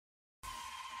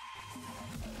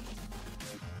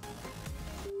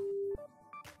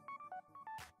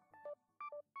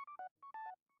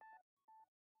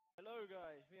Hello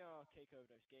guys, we are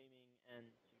CakeOverdoseGaming,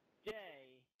 and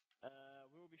today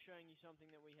we will be showing you something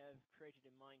that we have created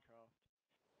in Minecraft.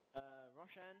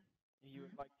 Roshan, if you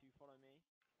would like to follow me.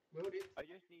 Will do. I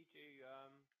just need to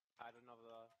add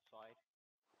another side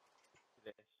to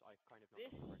this. I kind of not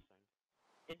got the redstone.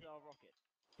 This is our rocket.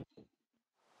 No,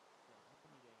 what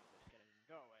are you doing with this skeleton?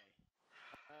 Go away.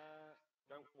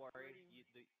 Don't worry,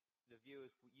 the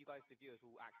viewers, the viewers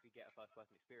will actually get a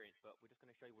first-person experience, but we're just going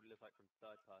to show you what it looks like from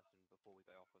third person before we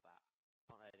go off of that.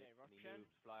 Can't edit any moves,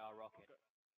 fly our rocket.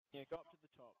 Go up to the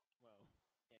top. Well,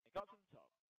 yeah, go up to the top.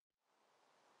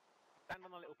 Stand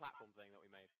on the little platform thing that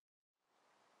we made.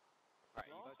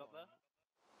 Right, you guys up there?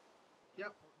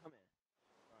 Yep. Come here.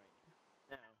 Right.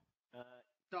 Now,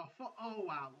 The fuck? Oh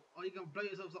wow. Oh, you can blow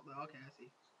yourselves up there. Okay, I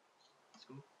see. That's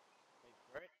cool. wait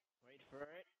for it. Wait for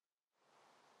it.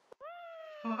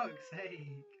 Fuck's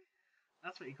sake.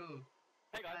 That's pretty cool.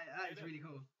 Hey guys. That is really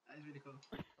cool. That is really cool.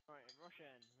 Alright,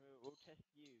 Roshan, we'll test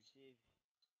you, see if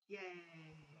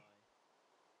Yay.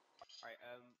 Alright,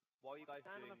 while you guys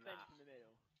are stand on doing the fence that, in the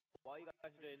middle. while you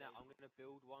guys are doing that, I'm going to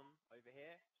build one over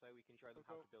here so we can show them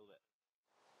how to build it.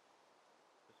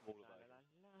 The smaller version.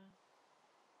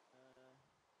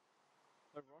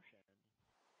 So Roshan,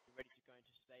 you ready to go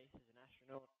into space as an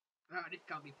astronaut? Ah, this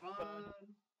can't be fun.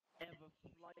 Ever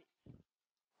flight?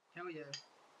 Hell yeah.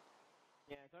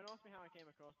 Yeah, don't ask me how I came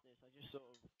across this. I was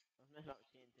messing up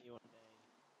with TNT one day.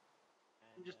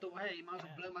 And, Just thought, hey, might as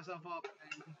well blow myself up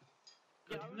and go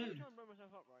yeah, I to was the moon. trying to blow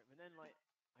myself up, right? But then, like,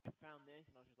 I found this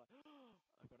and I was just like, oh,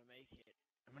 I've got to make it.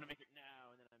 I'm going to make it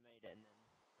now. And then I made it and then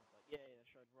I was like, yeah, I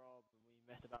showed Rob and we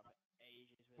messed about for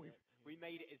ages with it. We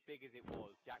made it as big as it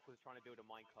was. Jack was trying to build a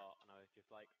minecart and I was just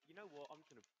like, you know what, I'm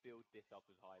just going to build this up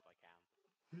as high as I can.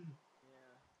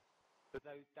 Yeah. But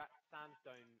that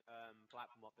sandstone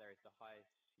platform up there is the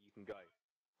highest you can go.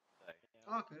 So.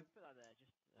 Yeah, Okay. Put that there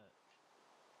just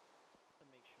to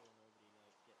make sure nobody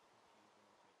like gets confused when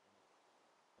I'm typing it.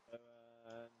 So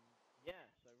yeah.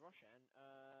 So Roshan,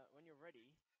 when you're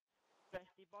ready, press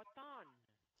the button.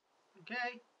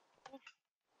 Okay. Push.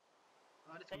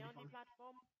 Oh, that's Stay gonna on be the fun.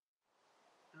 platform.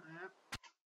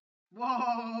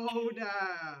 Whoa,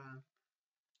 damn.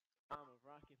 I'm a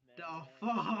rocket man. The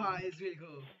fuck is really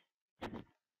cool.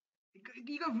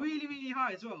 You go really, really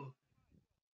high as well.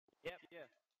 Yep, yeah.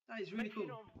 That is really Make cool.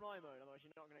 sure you're not on fly mode, otherwise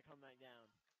you're not going to come back down.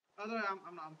 Oh, no,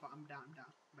 I'm not. I'm down. I'm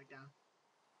down. I'm back down.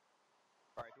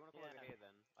 Alright, if you want to come over here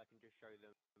then, I can just show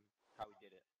them how we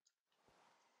did it.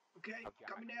 Okay,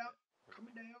 coming down.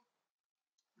 Coming down.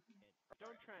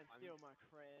 Don't try and steal my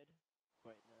cred.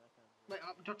 Wait, no, that sounds Wait,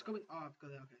 I'm trying to go in. Oh, I've got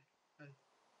there. Okay.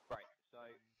 Right, so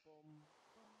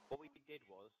what we did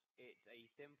was, it's a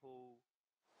simple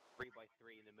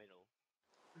 3x3 in the middle,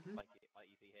 like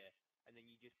you see here, and then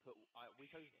you just put. We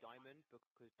chose diamond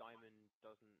because diamond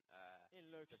doesn't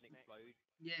explode.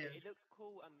 Yeah. It looks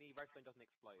cool, and the redstone doesn't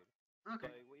explode. Okay.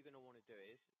 So what you're gonna want to do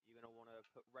is you're gonna want to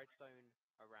put redstone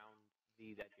around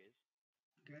these edges.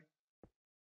 Okay.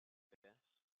 Yes.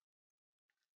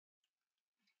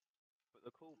 But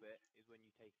the cool bit is when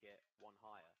you take it one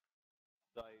higher.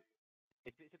 So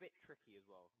it's a bit tricky as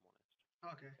well, if I'm honest.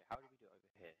 Okay. How did we do it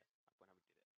over here? When how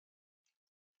we did it?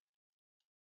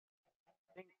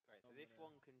 I think right. So this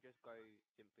one can just go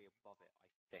simply above it.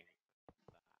 I think.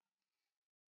 That.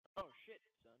 Oh shit,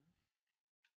 son.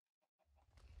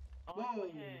 Oh, Whoa.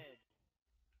 my head.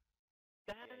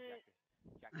 Damn it.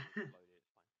 Jack just exploded.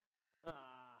 It's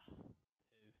fine.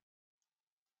 Poo.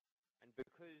 And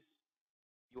because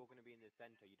you're going to be in the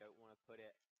center, you don't want to put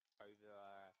it over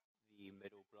the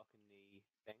middle block in the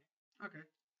thing. Okay.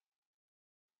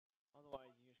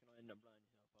 Otherwise, you're just going to end up blowing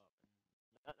yourself up.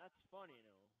 And that's funny and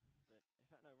all. But in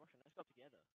fact, no, Roshan, let's go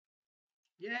together.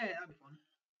 Yeah, that'd be fun.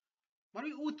 Why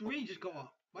don't we all three just go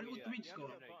up? Why don't all three just go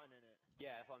up? Put a button in it.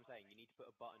 Yeah, that's what I'm saying. You need to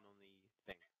put a button on the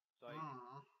thing. So,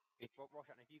 if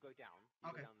Roshan, if you go down,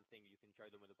 go down the thing, you can show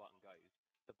them where the button goes.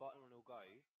 The button will go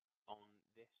on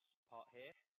this part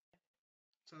here.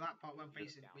 So that part where I'm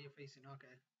facing, where you're facing,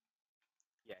 okay.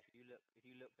 Yeah, if you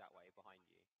look that way behind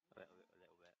you, a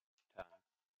little bit, turn.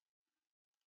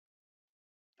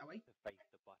 That way? To face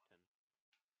the button.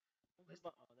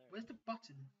 Where's the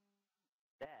button?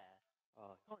 There.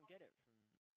 Oh, I can't get it from.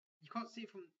 You can't see it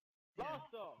from.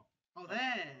 Blast off! Oh,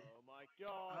 there! Oh my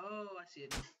god! Oh, I see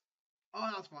it now. Oh,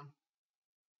 that was fun.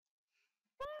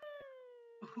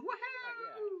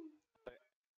 Woohoo! So,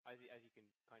 as you can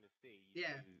kind of see, you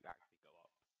actually go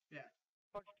up. Yeah.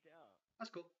 Punched it out. That's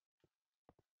cool.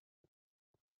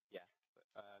 Yeah, but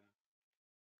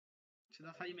So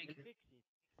that's how you make it.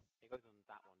 Hey goes on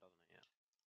that one, doesn't it? Yeah.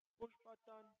 Push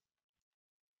button.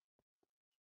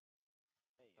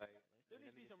 Hey, So, there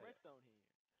let needs to me be just some say it. redstone here.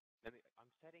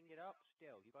 I'm setting it up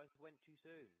still. You guys went too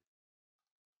soon.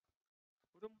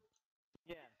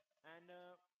 Yeah, and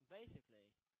basically,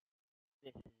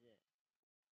 this is it.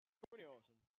 Pretty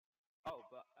awesome. Oh,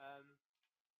 but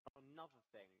another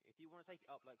thing. If you want to take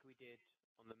it up like we did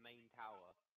on the main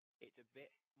tower, it's a bit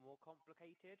more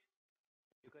complicated.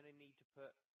 You're going to need to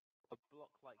put a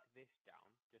block like this down,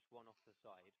 just one off the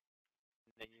side,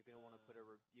 and then you're going to want to put a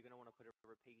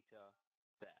repeater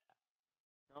there.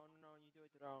 No, you do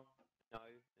it wrong. No,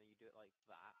 then you do it like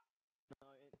that.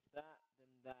 No, it's that,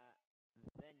 and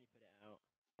then you put it out.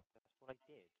 That's what I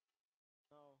did.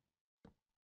 No.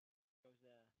 Goes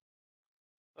there.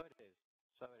 So it is.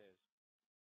 So it is.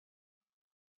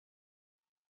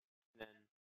 And then,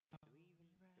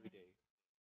 do we do?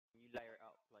 You layer it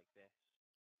up like this.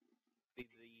 The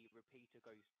repeater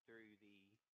goes through the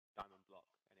diamond block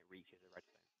and it reaches the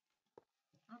redstone.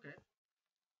 Okay.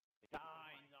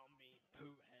 Die, zombie,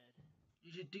 poo head.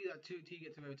 You should do that till you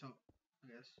get to the very top,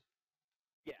 I guess.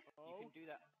 Yeah, you can do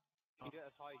that. You can do it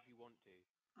as high as you want to,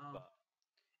 Oh. but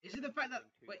Is it the fact that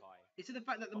is it the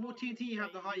fact that the more TNT you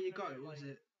have, the higher you go, or is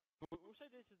it? We'll say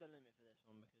this is the limit for this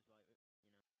one because, like,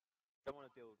 I don't want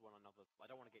to build one another. I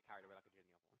don't want to get carried away like I did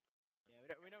in the other one.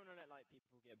 Yeah, we don't want to let like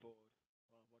people get bored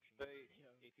while watching. So the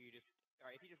video. if you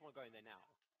just want to go in there now,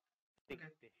 I think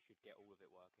Okay. this should get all of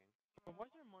it working. Oh, why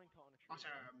is there a minecart on a tree?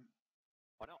 Awesome.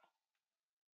 Why not?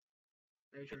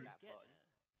 Very true. That Get button. there.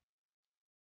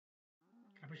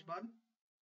 Can I push the button?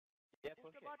 Yeah,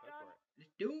 Push push the it. Go button. for it.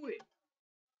 Let's do it.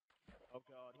 Oh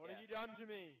God, what Yeah. have you done to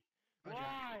me? Oh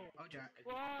Why? Jack. Oh Jack.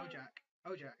 Why? Oh Jack.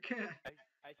 Oh Jack.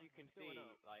 As you can Still see, went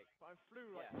up. like, But I flew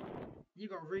like. You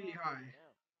got really high.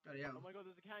 Yeah. Bloody hell. Oh my God,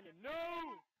 there's a canyon. No!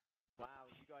 Wow,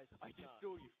 you guys. I just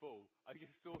saw you fall. I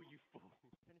just saw you fall.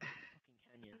 Finish the fucking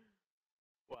canyon.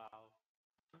 Wow.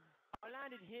 I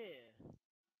landed here.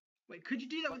 Wait, could you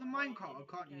do that with a Right minecart, or into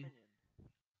the can't you? canyon.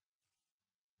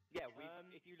 Yeah,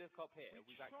 if you look up here, We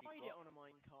we've tried actually it got. on a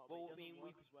minecart, Well, but I it mean,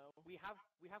 doesn't work as well. We have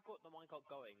got the minecart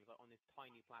going like on this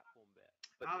tiny platform bit.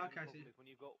 But Ah, the okay, I only see. problem is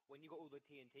when you got all the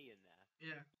TNT in there,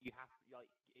 Yeah. you have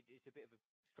it's a bit of a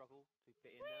struggle to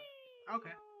fit in there.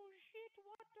 Okay. Oh shit!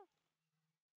 What the?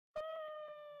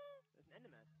 There's an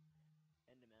Enderman.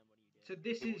 Enderman, what are you doing? So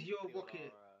this is your Build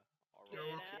rocket. our Your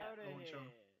rocket. rocket out of launcher.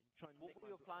 here! Trying to What nick we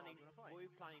my were planning, block. what we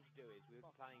were planning to do is we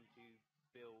were planning to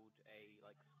build a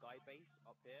sky base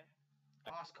up here.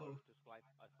 Oh, that's cool. To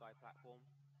a sky platform.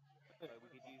 So we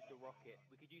could use the rocket.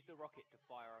 We could use the rocket to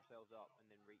fire ourselves up and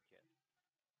then reach it.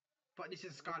 But this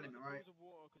is sky limit, right? Of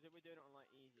water, because if we're doing it on like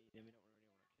easy, then we don't really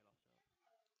want to kill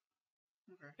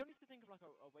ourselves. Okay. Don't need to think of like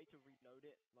a way to reload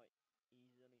it like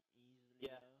easily.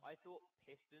 Yeah, I thought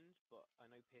pistons, but I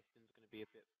know pistons going to be a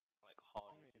bit like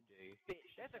harder to do.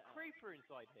 There's a creeper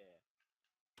inside here.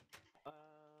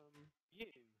 You.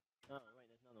 Oh wait,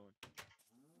 there's another one.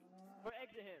 Or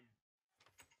exit him.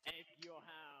 Egg your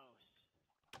house.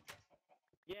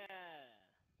 Yeah.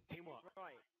 Teamwork.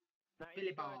 Right. Now, if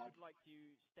Billy you guys Bob. would like to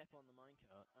step on the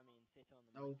minecart, I mean, sit on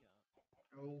the No. minecart.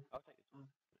 Oh. I'll take this one.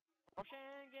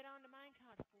 Roshan, get on the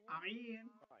minecart, fool. I'm in.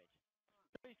 Right.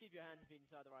 Please keep your hands and feet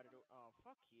inside the right door. Oh,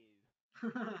 fuck you.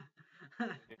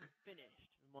 Finished.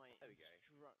 There we go.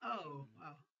 Oh,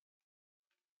 wow.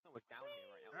 Oh, we're down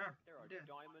here right now. Ah, There are yeah.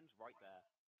 diamonds right there.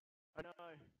 I know.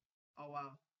 Oh,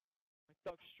 wow. I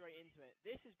dug straight into it.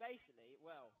 This is basically,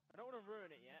 well, I don't want to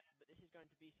ruin it yet, but this is going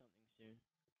to be something soon.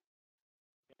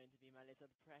 It's going to be my little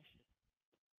precious.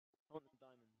 I want the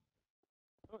diamonds.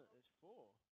 Oh, there's 4.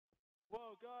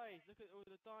 Whoa, guys, look at all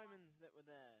the diamonds that were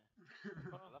there.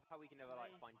 I love how we can never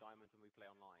like find diamonds when we play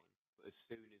online, but as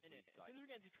soon as we As soon as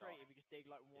we get into creative, we just dig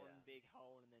like one Yeah. big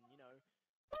hole and then,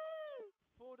 woo!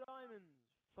 4 diamonds.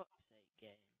 Fuck's sake,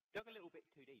 game. dug a little bit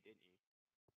too deep, didn't you?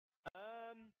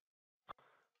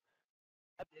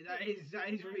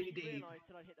 That is really deep. I realised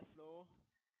till I hit the floor.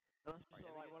 And I was sort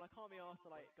of like, well, I can't be asked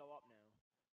to like go up now.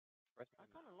 I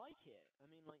kind of like it. I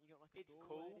mean, like you got like a It's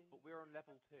doorway. cool, but we're on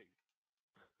level 2.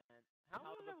 And how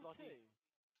How are we the level bloody- 2?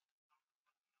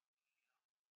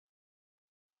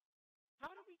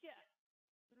 How did we get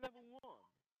to level 1?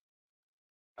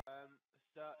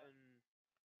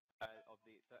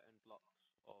 Certain blocks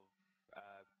of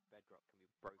bedrock can be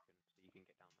broken, so you can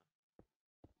get down there.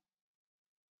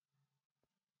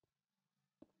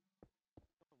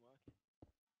 It's not working.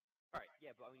 Right,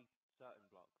 yeah, but only certain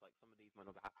blocks. Like some of these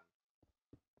might not happen.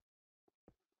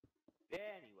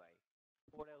 Anyway,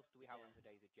 what else do we have on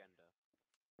today's agenda?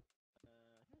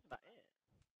 I think that's about it.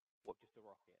 What, just a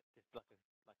rocket? Just like a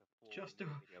 4 Just a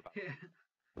video about yeah.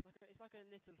 It's like a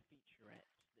little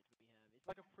featurette that we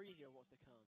preview of what's to come.